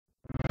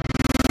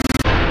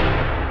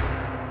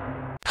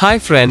Hi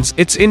friends,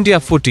 it's India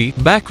Footy,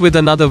 back with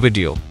another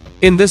video.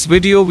 In this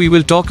video we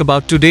will talk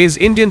about today's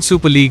Indian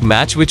Super League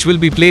match which will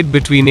be played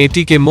between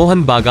ATK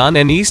Mohun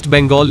Bagan and East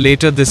Bengal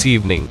later this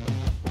evening.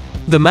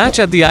 The match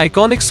at the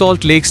iconic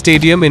Salt Lake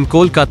Stadium in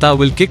Kolkata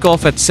will kick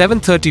off at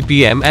 7:30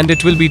 p.m. and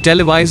it will be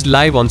televised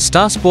live on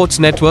Star Sports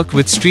Network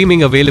with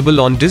streaming available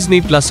on Disney+,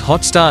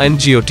 Hotstar and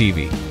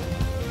JioTV.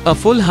 A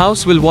full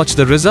house will watch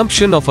the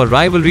resumption of a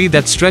rivalry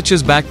that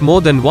stretches back more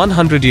than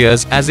 100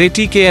 years, as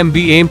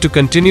ATKMB aim to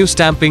continue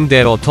stamping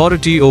their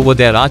authority over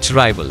their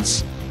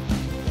arch-rivals.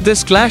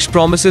 This clash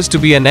promises to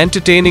be an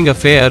entertaining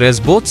affair as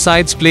both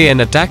sides play an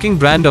attacking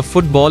brand of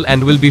football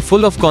and will be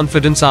full of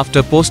confidence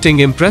after posting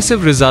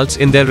impressive results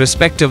in their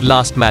respective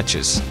last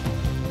matches.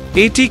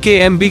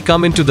 ATKMB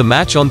come into the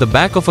match on the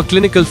back of a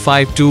clinical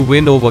 5-2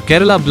 win over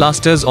Kerala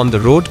Blasters on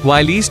the road,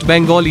 while East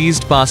Bengal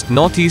eased past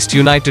Northeast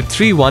United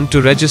 3-1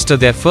 to register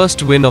their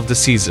first win of the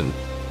season.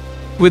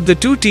 With the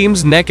two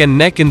teams neck and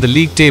neck in the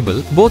league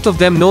table, both of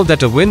them know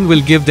that a win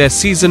will give their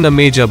season a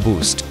major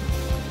boost.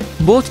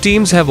 Both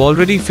teams have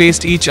already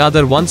faced each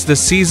other once this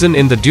season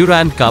in the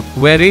Durand Cup,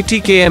 where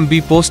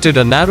ATKMB posted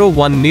a narrow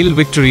 1-0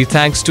 victory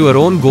thanks to a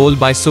own goal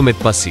by Sumit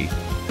Pasi.